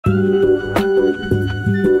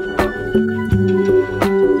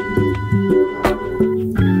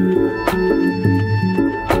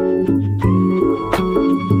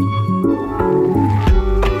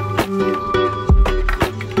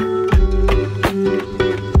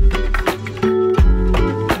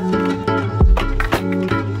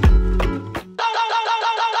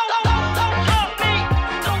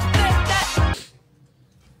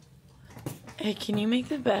Hey, can you make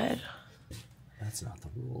the bed? That's not the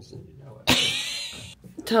rules, and you know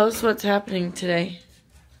it. Tell us what's happening today.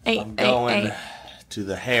 I'm going to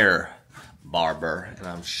the hair barber, and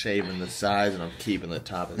I'm shaving the sides, and I'm keeping the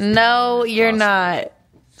top as No, you're not.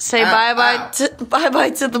 Say bye-bye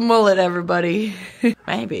to the mullet, everybody.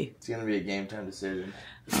 Maybe. It's gonna be a game time decision.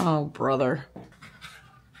 Oh, brother.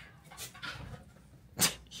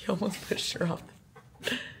 You almost pushed her off.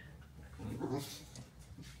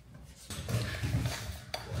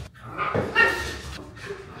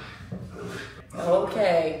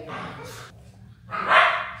 Okay.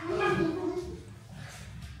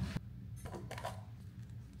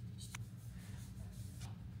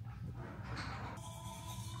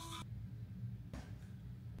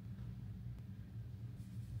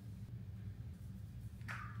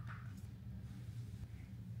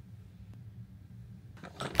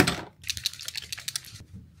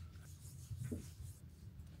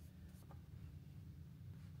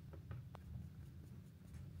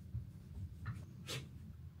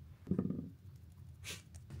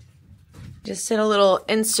 Just did a little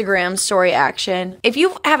Instagram story action. If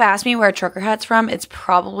you have asked me where trucker hat's from, it's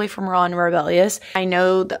probably from Raw and Rebellious. I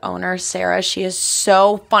know the owner, Sarah. She is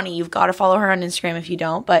so funny. You've got to follow her on Instagram if you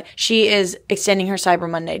don't. But she is extending her Cyber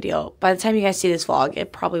Monday deal. By the time you guys see this vlog,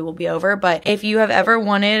 it probably will be over. But if you have ever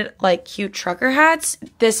wanted like cute trucker hats,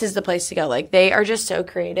 this is the place to go. Like they are just so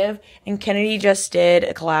creative. And Kennedy just did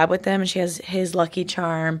a collab with them. And she has his Lucky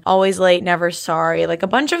Charm, Always Late, Never Sorry. Like a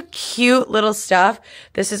bunch of cute little stuff.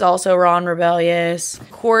 This is also Raw and Rebellious.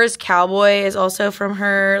 Coors Cowboy is also from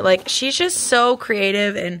her. Like she's just so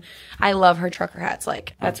creative and I love her trucker hats.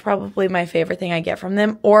 Like that's probably my favorite thing I get from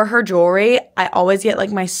them. Or her jewelry. I always get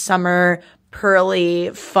like my summer pearly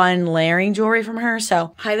fun layering jewelry from her.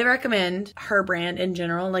 So highly recommend her brand in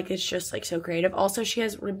general. Like it's just like so creative. Also she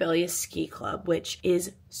has Rebellious Ski Club, which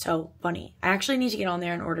is so funny. I actually need to get on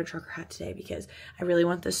there and order a trucker hat today because I really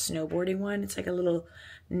want the snowboarding one. It's like a little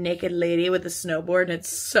naked lady with a snowboard and it's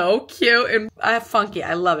so cute and funky.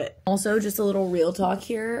 I love it. Also, just a little real talk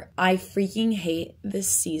here. I freaking hate this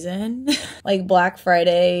season. Like Black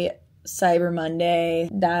Friday, Cyber Monday,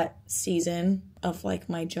 that season of like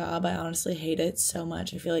my job. I honestly hate it so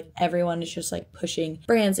much. I feel like everyone is just like pushing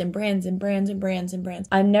brands and brands and brands and brands and brands.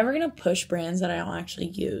 I'm never gonna push brands that I don't actually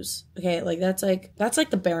use. Okay, like that's like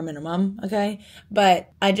the bare minimum. Okay,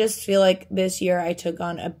 but I just feel like this year I took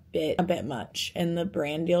on a bit much in the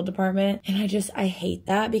brand deal department, and I hate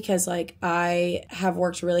that because like I have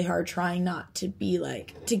worked really hard trying not to be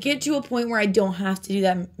like to get to a point where I don't have to do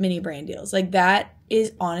that many brand deals. Like that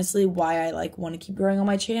is honestly why I like want to keep growing on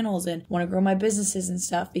my channels and want to grow my businesses and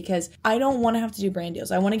stuff, because I don't want to have to do brand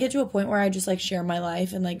deals. I want to get to a point where I just like share my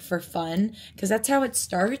life and like for fun, because that's how it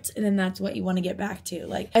starts and then that's what you want to get back to.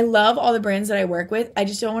 Like I love all the brands that I work with. I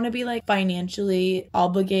just don't want to be like financially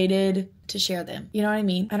obligated to share them. You know what I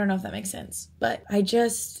mean? I don't know if that makes sense, but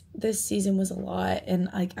this season was a lot and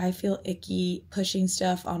like I feel icky pushing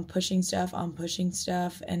stuff on pushing stuff on pushing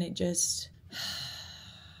stuff, and it just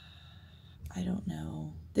I don't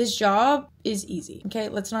know. This job is easy. Okay,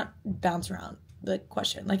 let's not bounce around the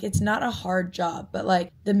question. Like it's not a hard job, but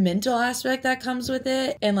like the mental aspect that comes with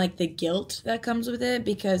it and like the guilt that comes with it,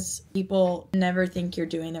 because people never think you're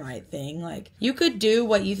doing the right thing. Like you could do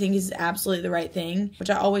what you think is absolutely the right thing, which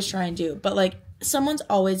I always try and do, but like someone's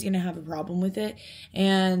always gonna have a problem with it.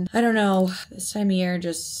 And I don't know, this time of year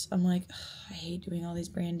I'm like, I hate doing all these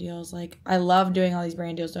brand deals. Like I love doing all these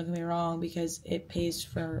brand deals, don't get me wrong, because it pays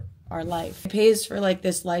for our life. It pays for like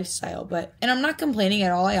this lifestyle, and I'm not complaining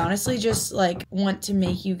at all. I honestly just like want to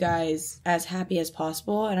make you guys as happy as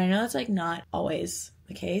possible. And I know that's like not always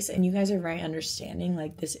the case, and you guys are very understanding.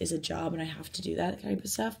 Like this is a job and I have to do that type of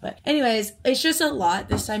stuff. But anyways, it's just a lot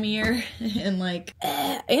this time of year. And like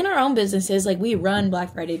in our own businesses, like we run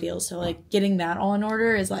Black Friday deals. So like getting that all in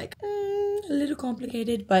order is like, a little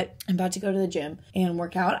complicated, but I'm about to go to the gym and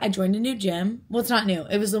work out. I joined a new gym. Well, it's not new.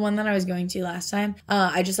 It was the one that I was going to last time.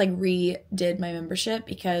 I just like redid my membership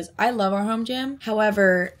because I love our home gym.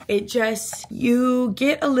 However, you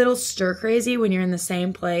get a little stir crazy when you're in the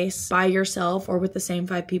same place by yourself or with the same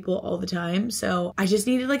 5 people all the time. So I just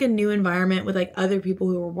needed like a new environment with like other people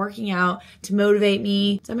who were working out to motivate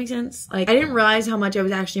me. Does that make sense? Like I didn't realize how much I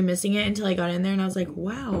was actually missing it until I got in there and I was like,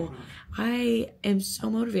 wow, I am so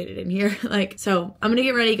motivated in here. Like, so I'm gonna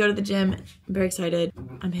get ready, go to the gym. I'm very excited.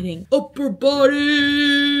 I'm hitting upper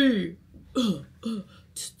body.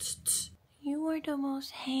 You are the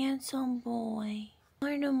most handsome boy.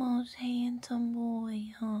 You're the most handsome boy,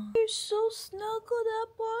 huh? You're so snuggled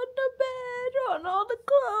up on the bed on all the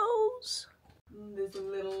clothes. There's a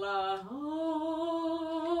little,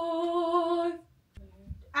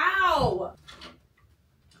 ow!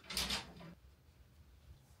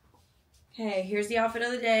 Okay, here's the outfit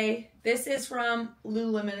of the day. This is from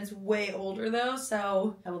Lululemon. It's way older though,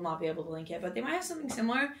 so I will not be able to link it, but they might have something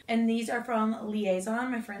similar. And these are from Liaison,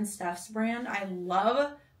 my friend Steph's brand. I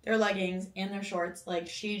love their leggings and their shorts. Like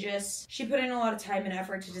she put in a lot of time and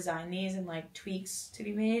effort to design these and like tweaks to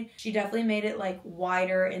be made. She definitely made it like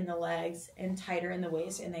wider in the legs and tighter in the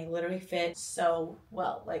waist, and they literally fit so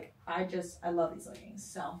well. Like I love these leggings.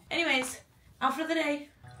 So anyways, outfit of the day.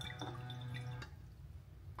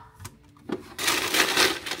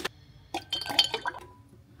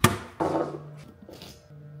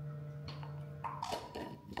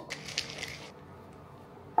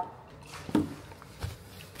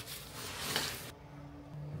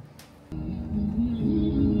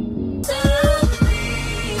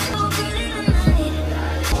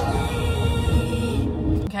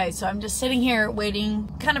 Okay, so I'm just sitting here waiting,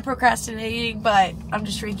 kind of procrastinating, but I'm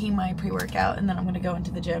just drinking my pre-workout and then I'm gonna go into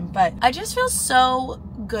the gym. But I just feel so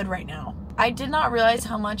good right now. I did not realize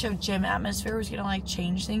how much of gym atmosphere was gonna like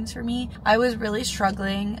change things for me. I was really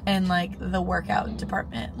struggling in like the workout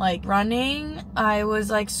department. Like running, I was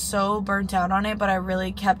like so burnt out on it, but I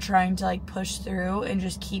really kept trying to like push through and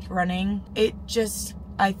just keep running.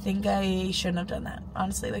 I think I shouldn't have done that,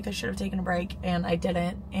 honestly. Like I should have taken a break and I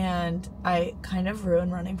didn't, and I kind of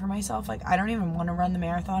ruined running for myself. Like I don't even want to run the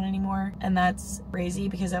marathon anymore, and that's crazy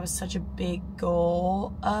because that was such a big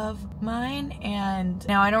goal of mine, and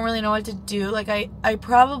now I don't really know what to do. Like I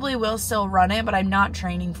probably will still run it, but I'm not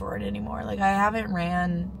training for it anymore. Like I haven't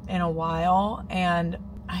ran in a while, and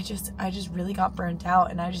I just really got burnt out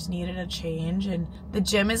and I just needed a change. And the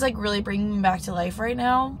gym is like really bringing me back to life right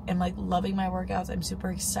now. I'm like loving my workouts. I'm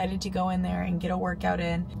super excited to go in there and get a workout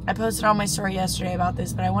in. I posted on my story yesterday about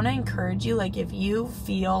this, but I want to encourage you, like if you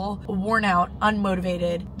feel worn out,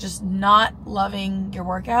 unmotivated, just not loving your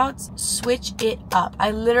workouts, switch it up.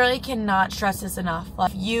 I literally cannot stress this enough.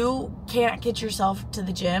 Like, if you can't get yourself to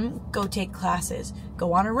the gym, go take classes.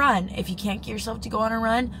 Go on a run. If you can't get yourself to go on a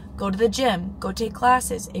run, go to the gym, go take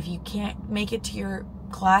classes. If you can't make it to your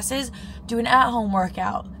classes, do an at-home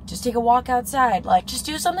workout. Just take a walk outside. Like, just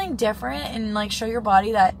do something different and like show your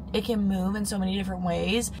body that it can move in so many different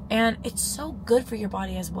ways. And it's so good for your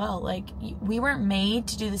body as well. Like, we weren't made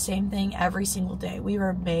to do the same thing every single day. We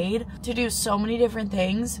were made to do so many different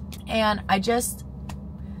things. And I just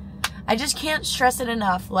can't stress it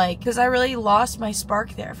enough, like, because I really lost my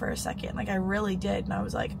spark there for a second. Like, I really did. And I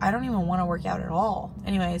was like, I don't even want to work out at all.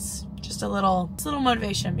 Anyways, just a little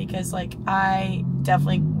motivation, because like I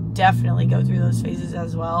definitely go through those phases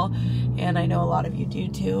as well. And I know a lot of you do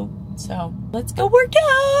too. So let's go work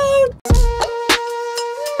out.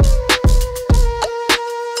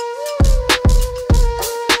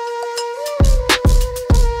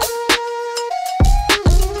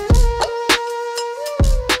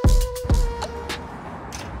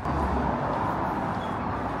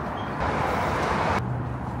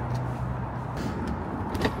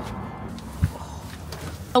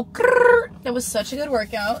 Oh, that was such a good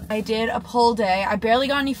workout. I did a pull day. I barely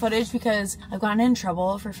got any footage because I've gotten in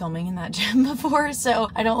trouble for filming in that gym before, so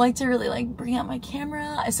I don't like to really like bring out my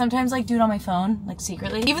camera. I sometimes like do it on my phone, like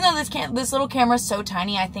secretly. Even though this little camera is so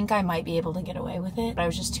tiny, I think I might be able to get away with it. But I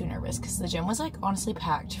was just too nervous because the gym was like honestly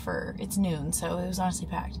packed it's noon, so it was honestly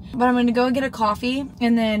packed. But I'm gonna go and get a coffee,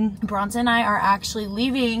 and then Bronson and I are actually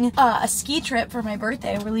leaving a ski trip for my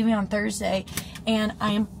birthday. We're leaving on Thursday, and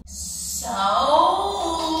I am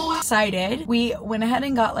so excited. We went ahead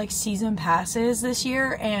and got like season passes this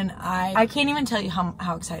year, and I can't even tell you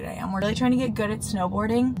how excited I am. We're really trying to get good at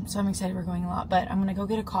snowboarding, so I'm excited we're going a lot. But I'm gonna go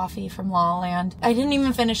get a coffee from La La Land. I didn't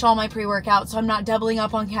even finish all my pre-workout, so I'm not doubling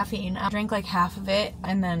up on caffeine. I drank like half of it,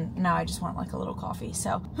 and then now I just want like a little coffee.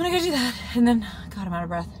 So I'm gonna go do that, and then, God, I'm out of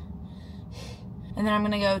breath. And then I'm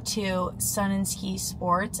gonna go to Sun and Ski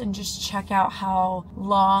Sports and just check out how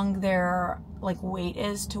long their like wait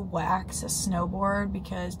is to wax a snowboard,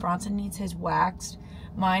 because Bronson needs his waxed.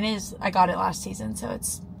 Mine is, I got it last season, so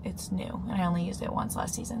it's new, and I only used it once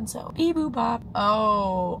last season, so beep boop bop.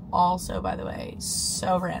 Oh, also, by the way,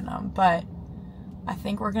 so random, but I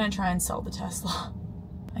think we're gonna try and sell the Tesla.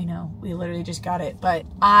 I know, we literally just got it, but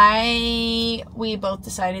we both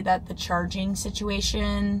decided that the charging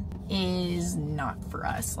situation is not for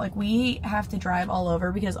us. Like, we have to drive all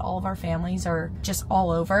over because all of our families are just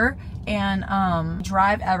all over, and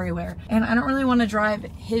drive everywhere. And I don't really want to drive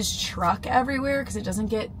his truck everywhere because it doesn't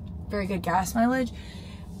get very good gas mileage.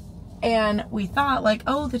 And we thought, like,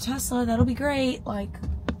 oh, the Tesla, that'll be great, like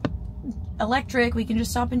electric, we can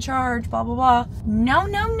just stop and charge, blah blah blah. No,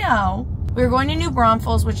 no, no. We were going to New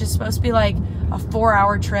Braunfels, which is supposed to be like a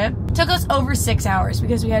 4-hour trip. It took us over 6 hours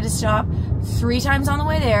because we had to stop 3 times on the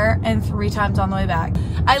way there and 3 times on the way back.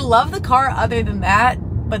 I love the car other than that,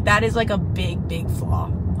 but that is like a big, big flaw.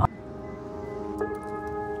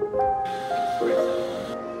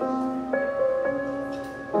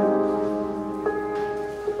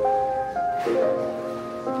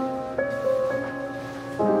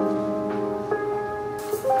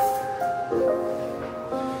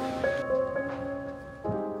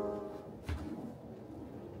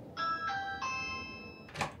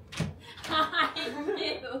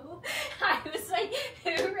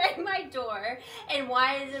 And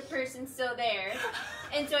why is the person still there?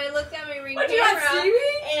 And so I looked at my ring What, camera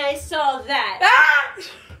and I saw that. Ah!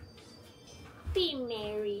 Be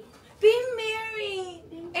merry. Be merry.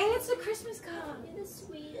 And it's a Christmas card. You're the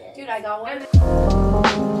sweetest. Dude, I got one.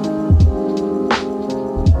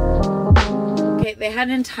 Okay, they had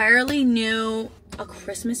an entirely new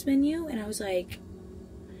Christmas menu, and I was like,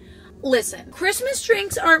 listen, Christmas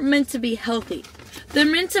drinks aren't meant to be healthy. They're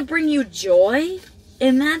meant to bring you joy.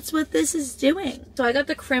 And that's what this is doing. So I got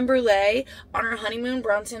the creme brulee. On our honeymoon,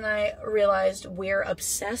 Bronson and I realized we're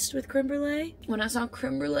obsessed with creme brulee. When I saw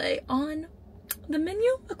creme brulee on the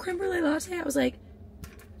menu, a creme brulee latte, I was like,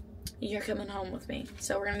 you're coming home with me.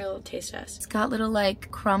 So we're gonna do a little taste test. It's got little like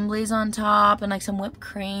crumblies on top and like some whipped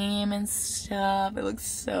cream and stuff. It looks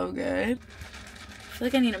so good. I feel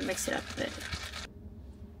like I need to mix it up a bit.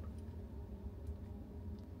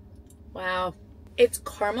 Wow. It's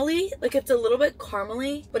caramely, like it's a little bit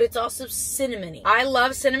caramely, but it's also cinnamony. I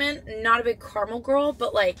love cinnamon, not a big caramel girl,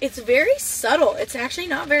 but like it's very subtle. It's actually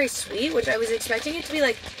not very sweet, which I was expecting it to be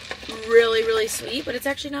like really, really sweet, but it's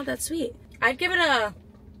actually not that sweet. I'd give it a,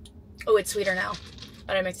 oh, it's sweeter now,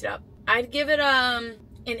 but I mixed it up. I'd give it an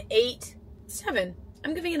 8.7.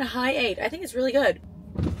 I'm giving it a high 8. I think it's really good.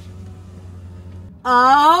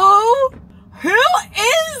 Oh, who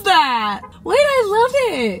is that? Wait, I love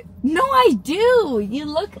it. No, I do. You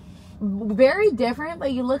look very different,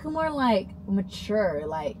 but you look more like mature.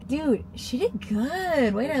 Like, dude, she did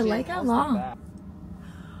good. Wait, I like how long.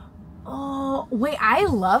 Oh, wait, I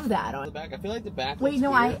love that. The back, I feel like the back. Wait,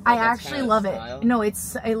 no, I actually love it. No, it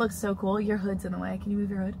looks so cool. Your hood's in the way. Can you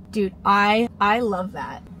move your hood? Dude, I love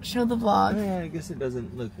that. Show the vlog. I guess it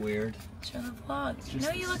doesn't look weird. Show the vlog.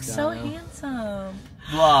 No, you look so handsome.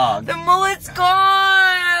 Vlog. The mullet's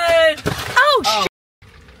gone. Oh,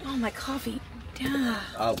 oh, my coffee. Duh.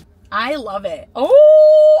 Oh. I love it.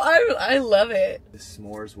 Oh, I love it. The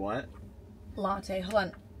s'mores what? Latte. Hold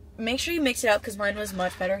on. Make sure you mix it up because mine was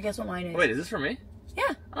much better. Guess what mine is? Wait, is this for me?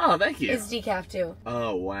 Yeah. Oh, thank you. It's decaf too.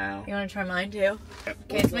 Oh, wow. You want to try mine too?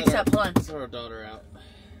 Okay, let's mix it up. Hold on. Let's throw our daughter out.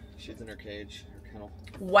 She's in her cage, her kennel.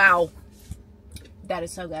 Wow. That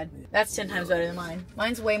is so good. That's 10 times better than mine.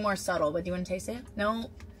 Mine's way more subtle, but do you want to taste it?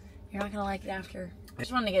 No, you're not going to like it after. I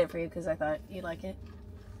just wanted to get it for you because I thought you'd like it.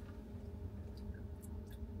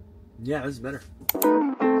 Yeah, this is better.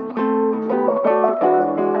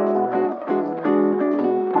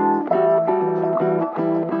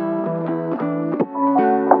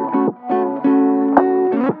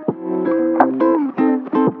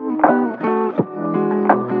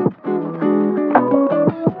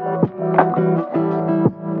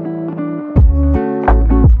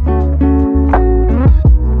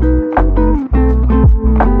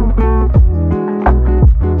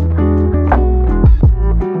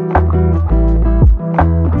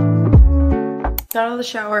 Got out of the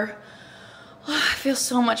shower, I feel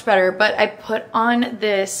so much better, but I put on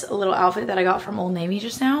this little outfit that I got from Old Navy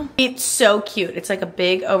just now. It's so cute. It's like a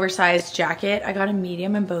big oversized jacket. I got a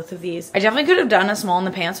medium in both of these. I definitely could have done a small in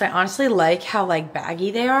the pants, but I honestly like how like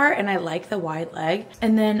baggy they are, and I like the wide leg.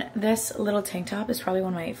 And then this little tank top is probably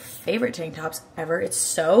one of my favorite tank tops ever. It's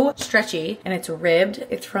so stretchy and it's ribbed.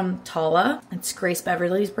 It's from Tala. It's Grace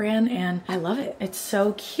Beverly's brand, and I love it. It's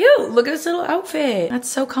so cute. Look at this little outfit. That's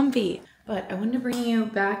so comfy. But I wanted to bring you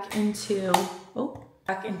back into,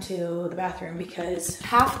 the bathroom because I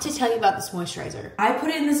have to tell you about this moisturizer. I put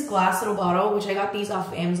it in this glass little bottle, which I got these off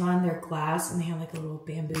of Amazon. They're glass and they have like a little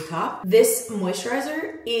bamboo top. This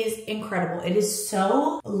moisturizer is incredible. It is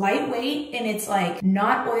so lightweight and it's like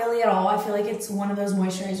not oily at all. I feel like it's one of those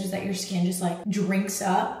moisturizers that your skin just like drinks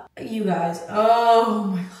up. You guys, oh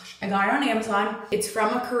my gosh. I got it on Amazon. It's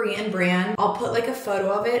from a Korean brand. I'll put like a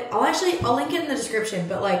photo of it. I'll link it in the description,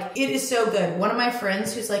 but like it is so good. One of my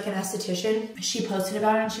friends who's like an esthetician, she posted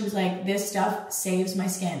about it and she was like, this stuff saves my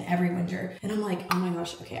skin every winter. And I'm like, oh my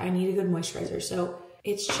gosh, okay, I need a good moisturizer. So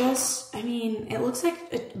it's just, I mean, it looks like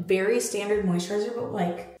a very standard moisturizer, but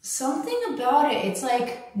like something about it, it's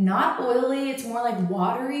like not oily, it's more like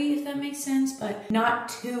watery, if that makes sense, but not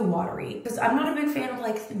too watery. Because I'm not a big fan of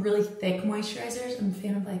like really thick moisturizers. I'm a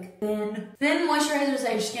fan of like thin moisturizers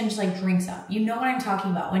that your skin just like drinks up. You know what I'm talking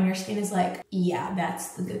about when your skin is like, yeah,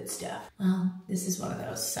 that's the good stuff. Well, this is one of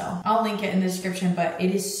those. So I'll link it in the description, but it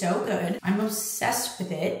is so good. I'm obsessed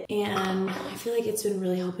with it. And I feel like it's been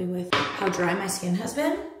really helping with how dry my skin has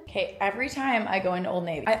been. Okay, every time I go into Old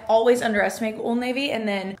Navy, I always underestimate Old Navy, and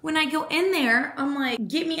then when I go in there, I'm like,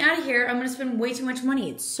 get me out of here. I'm gonna spend way too much money.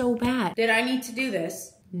 It's so bad. Did I need to do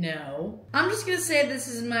this? No. I'm just gonna say this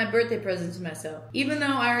is my birthday present to myself, even though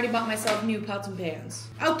I already bought myself new pots and pans.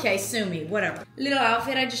 Okay, sue me, whatever. Little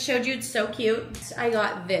outfit I just showed you, it's so cute. I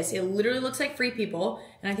got this. It literally looks like Free People,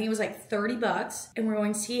 and I think it was like 30 bucks, and we're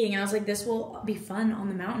going skiing, and I was like, this will be fun on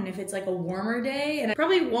the mountain if it's like a warmer day, and I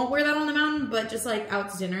probably won't wear that on the mountain, but just like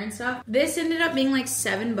out to dinner and stuff. This ended up being like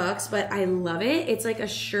 7 bucks, but I love it. It's like a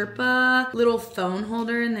Sherpa little phone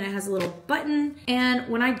holder, and then it has a little button, and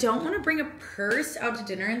when I don't want to bring a purse out to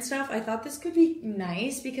dinner and stuff, I thought this could be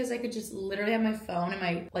nice because I could just literally have my phone and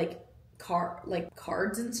my like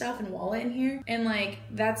cards and stuff and wallet in here, and like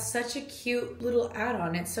that's such a cute little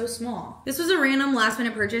add-on. It's so small. This was a random last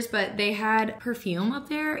minute purchase, but they had perfume up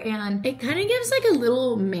there and it kind of gives like a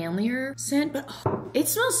little manlier scent, but oh, it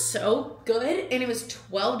smells so good, and it was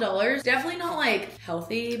 $12. Definitely not like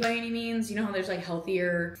healthy by any means. You know how there's like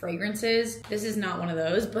healthier fragrances? This is not one of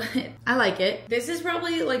those, but I like it. This is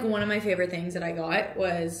probably like one of my favorite things that I got.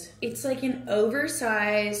 Was it's like an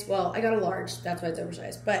oversized, well, I got a large, that's why it's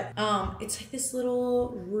oversized, but it's like this little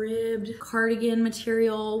ribbed cardigan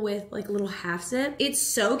material with like a little half zip. It's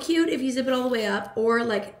so cute if you zip it all the way up or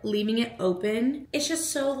like leaving it open. It's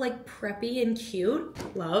just so like preppy and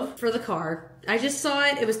cute. Love. For the car, I just saw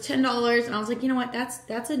it. It was $10 and I was like, you know what?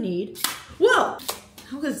 That's a need. Whoa,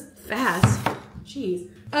 that was fast. Jeez.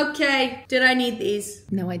 Okay, did I need these?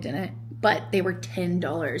 No, I didn't. But they were $10.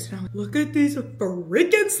 And I'm like, look at these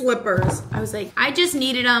freaking slippers. I was like, I just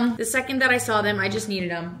needed them. The second that I saw them, I just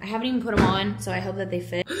needed them. I haven't even put them on, so I hope that they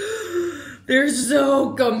fit. They're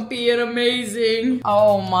so comfy and amazing.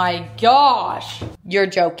 Oh my gosh. You're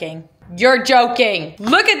joking. You're joking.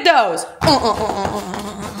 Look at those.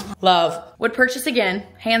 Love. Would purchase again,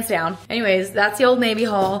 hands down. Anyways, that's the Old Navy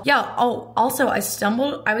haul. Yeah, oh, also I was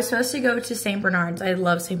supposed to go to St. Bernard's. I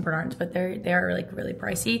love St. Bernard's, but they're like really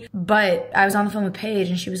pricey. But I was on the phone with Paige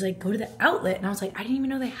and she was like, go to the outlet. And I was like, I didn't even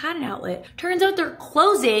know they had an outlet. Turns out they're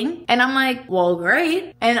closing. And I'm like, well,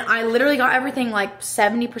 great. And I literally got everything like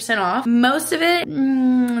 70% off. Most of it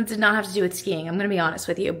did not have to do with skiing, I'm gonna be honest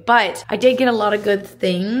with you. But I did get a lot of good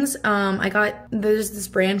things. There's this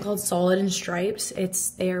brand called Solid and Stripes. It's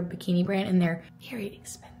their bikini brand and they're very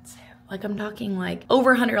expensive. Like I'm talking like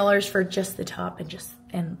over $100 for just the top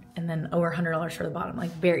and then over $100 for the bottom,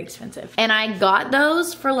 like very expensive. And I got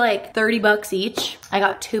those for like 30 bucks each. I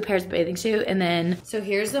got 2 pairs of bathing suit, and then, so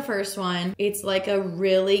here's the first one. It's like a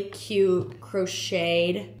really cute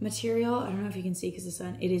crocheted material. I don't know if you can see because the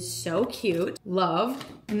sun, it is so cute. Love.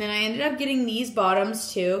 And then I ended up getting these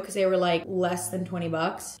bottoms too because they were like less than 20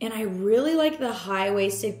 bucks. And I really like the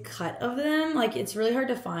high-waisted cut of them. Like it's really hard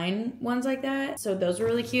to find ones like that. So those were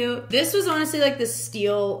really cute. This was honestly like the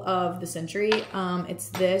steal of the century. It's It's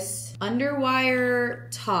this underwire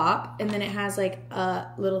top, and then it has like a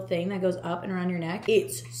little thing that goes up and around your neck.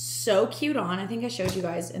 It's so cute on. I think I showed you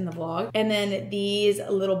guys in the vlog. And then these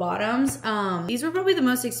little bottoms. These were probably the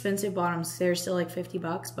most expensive bottoms. They're still like 50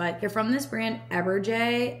 bucks, but they're from this brand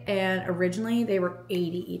Eberjay, and originally they were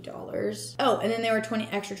 $88. Oh, and then they were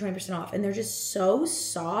 20% off, and they're just so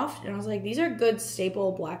soft. And I was like, these are good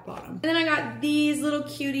staple black bottom. And then I got these little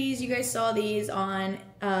cuties. You guys saw these on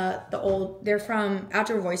they're from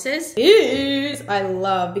Outdoor Voices. These I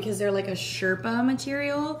love because they're like a Sherpa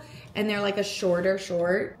material, and they're like a shorter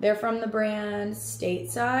short. They're from the brand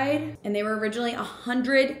Stateside, and they were originally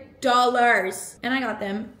 $100, and I got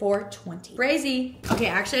them for $20. Crazy. Okay,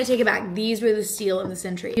 actually I take it back. These were the steal of the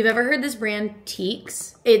century. If you've ever heard this brand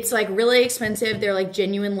Teeks, it's like really expensive. They're like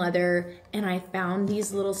genuine leather, and I found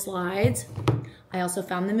these little slides. I also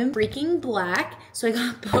found them in freaking black. So I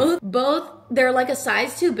got both. They're like a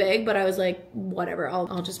size too big, but I was like, whatever,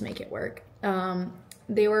 I'll just make it work.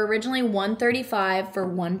 They were originally $135 for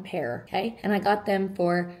one pair, okay? And I got them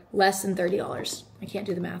for less than $30. I can't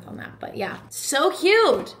do the math on that, but yeah. So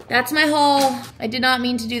cute. That's my haul. I did not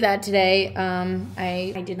mean to do that today.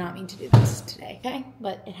 I did not mean to do this today, okay?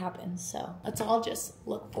 But it happens, so let's all just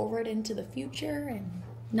look forward into the future and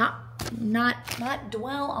not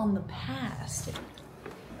dwell on the past.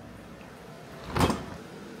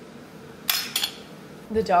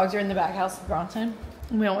 The dogs are in the back house of Bronson.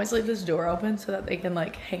 And we always leave this door open so that they can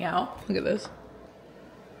like hang out. Look at this.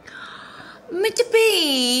 Mr.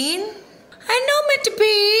 Bean. I know Mr.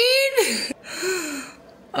 Bean.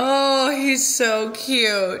 Oh, he's so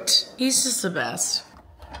cute. He's just the best.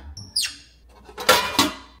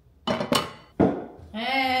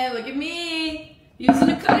 Hey, look at me. Using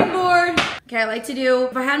a cutting board. Okay, I like to do,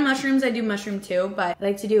 if I had mushrooms, I do mushroom too, but I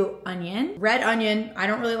like to do onion, red onion. I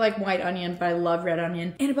don't really like white onion, but I love red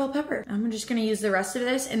onion, and a bell pepper. I'm just gonna use the rest of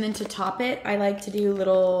this, and then to top it, I like to do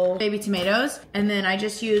little baby tomatoes, and then I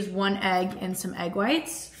just use one egg and some egg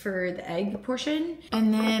whites for the egg portion.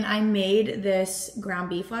 And then I made this ground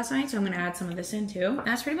beef last night, so I'm gonna add some of this in too. And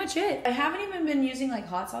that's pretty much it. I haven't even been using like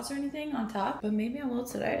hot sauce or anything on top, but maybe I will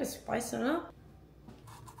today to spice it up.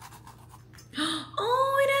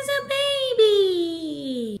 Oh, it has a baby!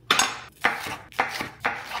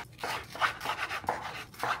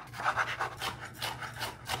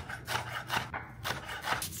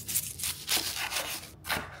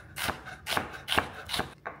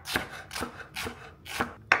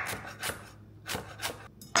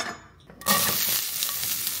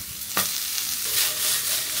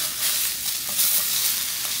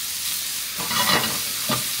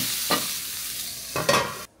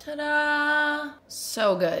 Ta-da!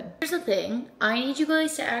 So good. Here's the thing. I need you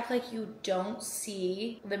guys to act like you don't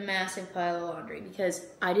see the massive pile of laundry because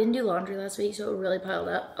I didn't do laundry last week, so it really piled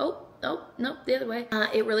up. Oh, nope, the other way.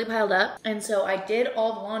 It really piled up. And so I did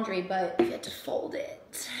all the laundry, but I had to fold it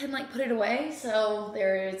and like put it away. So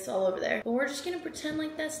there, it's all over there. But we're just gonna pretend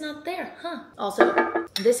like that's not there, huh? Also,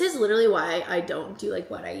 this is literally why I don't do like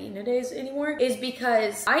what I eat nowadays anymore, is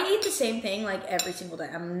because I eat the same thing like every single day.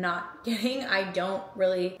 I'm not kidding. I don't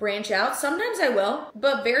really branch out. Sometimes I will,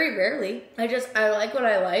 but very rarely. I like what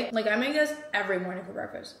I like. Like I make this every morning for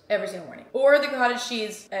breakfast, every single morning. Or the cottage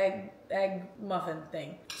cheese egg muffin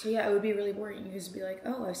thing. So yeah, it would be really boring. You just be like,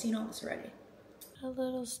 oh, I've seen all this already. A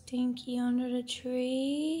little stinky under the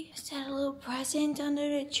tree. Is that a little present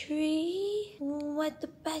under the tree? What the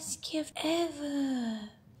best gift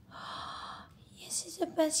ever. This is the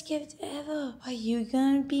best gift ever. Are you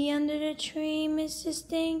gonna be under the tree, Mr.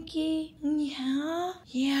 Stinky? Yeah?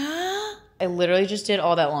 Yeah? I literally just did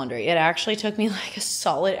all that laundry. It actually took me like a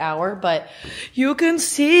solid hour, but you can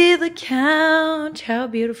see the count. How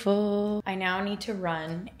beautiful. I now need to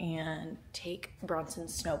run and take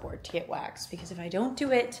Bronson's snowboard to get waxed because if I don't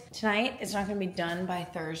do it tonight, it's not gonna be done by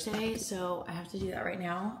Thursday. So I have to do that right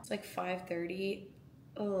now. It's like 5:30.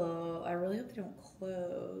 Oh, I really hope they don't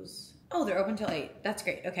close. Oh, they're open till 8. That's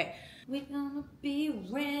great. Okay. We're gonna be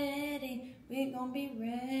ready. We're gonna be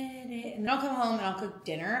ready. And then I'll come home and I'll cook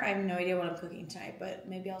dinner. I have no idea what I'm cooking tonight, but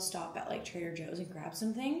maybe I'll stop at like Trader Joe's and grab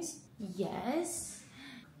some things. Yes.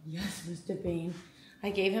 Yes, Mr. Bean. I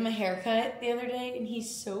gave him a haircut the other day and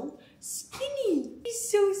he's so skinny.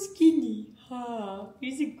 He's so skinny. Huh.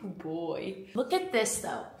 He's a good boy. Look at this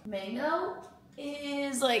though. Mango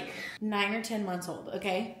is like 9 or 10 months old,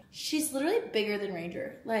 okay? She's literally bigger than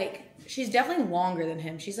Ranger. Like, she's definitely longer than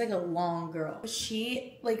him. She's like a long girl.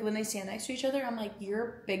 She, like, when they stand next to each other, I'm like,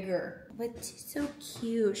 you're bigger. But she's so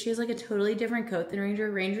cute. She has like a totally different coat than Ranger.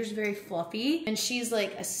 Ranger's very fluffy, and she's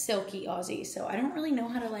like a silky Aussie, so I don't really know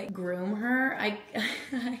how to like groom her.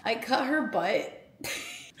 I cut her butt.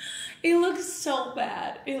 It looks so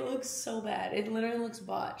bad. It looks so bad. It literally looks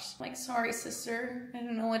botched. I'm like, sorry, sister. I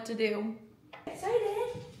don't know what to do.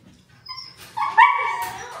 Excited.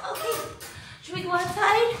 Okay. Should we go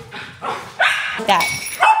outside? That.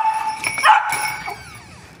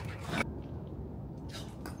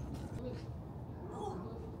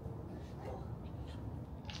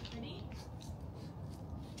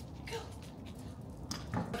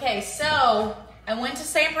 Okay, so I went to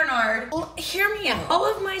St. Bernard. Well, hear me out. All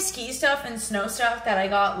of my ski stuff and snow stuff that I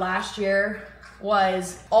got last year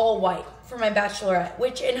was all white for my bachelorette,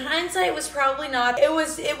 which in hindsight was probably not. It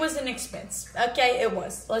was an expense. Okay, it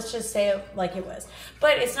was. Let's just say it like it was.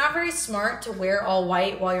 But it's not very smart to wear all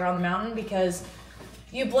white while you're on the mountain because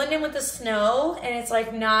you blend in with the snow and it's like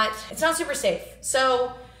it's not super safe.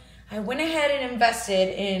 So I went ahead and invested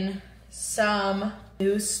in some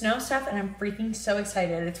new snow stuff and I'm freaking so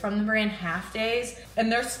excited. It's from the brand Half Days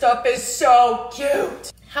and their stuff is so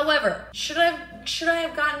cute. However, should I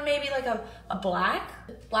have gotten maybe like a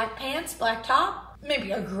black pants, black top,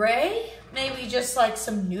 maybe a gray, maybe just like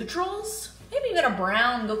some neutrals, maybe even a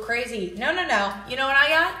brown, go crazy. No. You know what I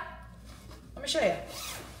got? Let me show you.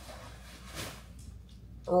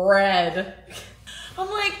 Red. I'm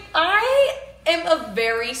like, I am a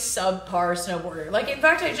very subpar snowboarder. Like, in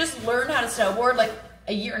fact, I just learned how to snowboard like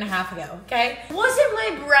a year and a half ago, okay? Wasn't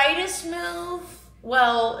my brightest move?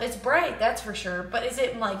 Well, it's bright, that's for sure. But is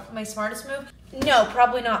it like my smartest move? No,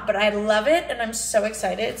 probably not, but I love it and I'm so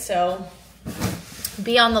excited. So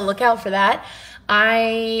be on the lookout for that.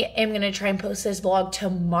 I am gonna try and post this vlog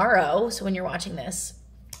tomorrow. So when you're watching this,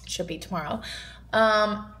 it should be tomorrow.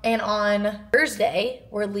 And on Thursday,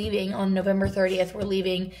 we're leaving on November 30th, we're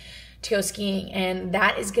leaving to go skiing. And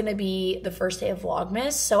that is gonna be the first day of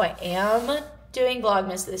Vlogmas. So I am doing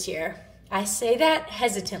Vlogmas this year. I say that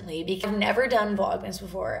hesitantly because I've never done Vlogmas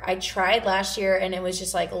before. I tried last year and it was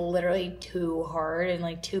just like literally too hard and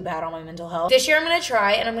like too bad on my mental health. This year I'm gonna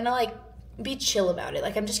try and I'm gonna like be chill about it.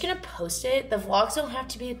 Like I'm just gonna post it. The vlogs don't have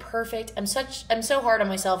to be perfect. I'm so hard on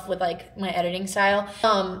myself with like my editing style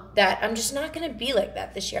that I'm just not gonna be like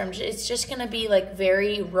that this year. It's just gonna be like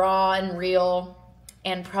very raw and real.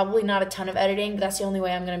 And probably not a ton of editing, but that's the only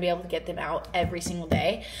way I'm gonna be able to get them out every single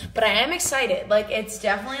day. But I am excited. Like, it's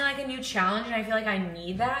definitely like a new challenge, and I feel like I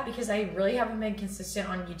need that because I really haven't been consistent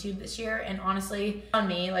on YouTube this year. And honestly, on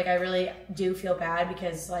me, like, I really do feel bad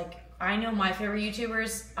because, like, I know my favorite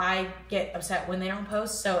YouTubers, I get upset when they don't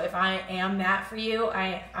post. So if I am that for you,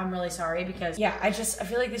 I'm really sorry because, yeah, I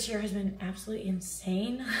feel like this year has been absolutely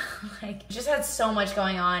insane. Like, just had so much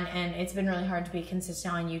going on, and it's been really hard to be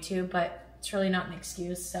consistent on YouTube, but it's really not an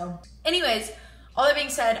excuse. So anyways, all that being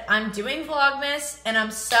said, I'm doing Vlogmas and I'm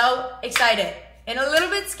so excited and a little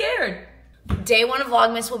bit scared. Day one of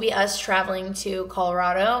Vlogmas will be us traveling to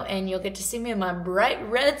Colorado and you'll get to see me in my bright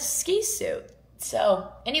red ski suit.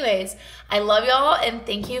 So anyways, I love y'all and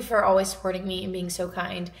thank you for always supporting me and being so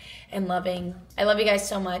kind and loving. I love you guys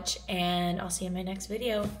so much and I'll see you in my next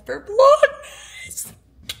video for Vlogmas.